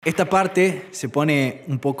Esta parte se pone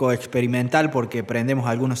un poco experimental porque prendemos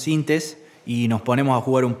algunos sintes y nos ponemos a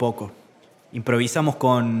jugar un poco. Improvisamos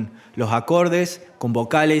con los acordes, con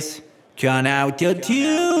vocales, con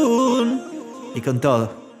autotune y con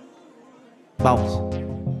todo. Vamos.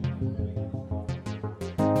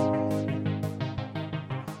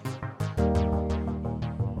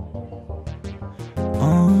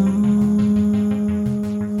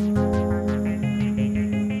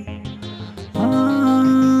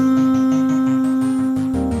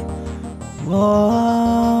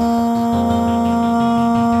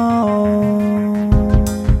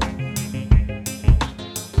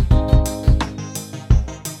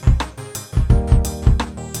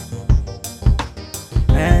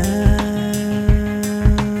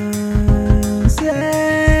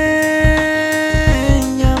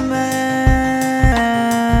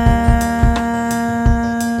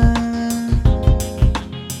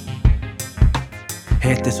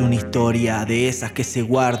 Esta es una historia de esas que se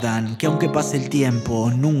guardan, que aunque pase el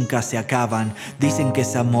tiempo nunca se acaban. Dicen que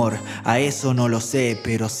es amor, a eso no lo sé,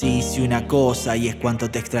 pero sí hice una cosa y es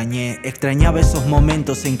cuánto te extrañé. Extrañaba esos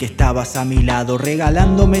momentos en que estabas a mi lado,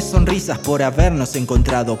 regalándome sonrisas por habernos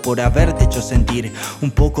encontrado, por haberte hecho sentir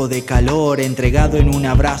un poco de calor, entregado en un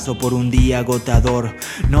abrazo por un día agotador.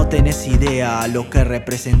 No tenés idea lo que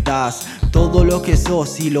representás, todo lo que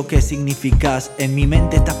sos y lo que significás. En mi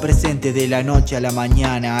mente estás presente de la noche a la mañana,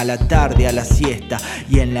 a la tarde, a la siesta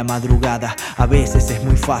y en la madrugada. A veces es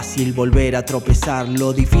muy fácil volver a tropezar,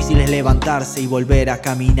 lo difícil es levantarse y volver a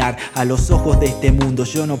caminar. A los ojos de este mundo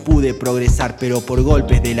yo no pude progresar, pero por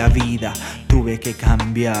golpes de la vida tuve que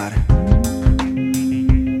cambiar.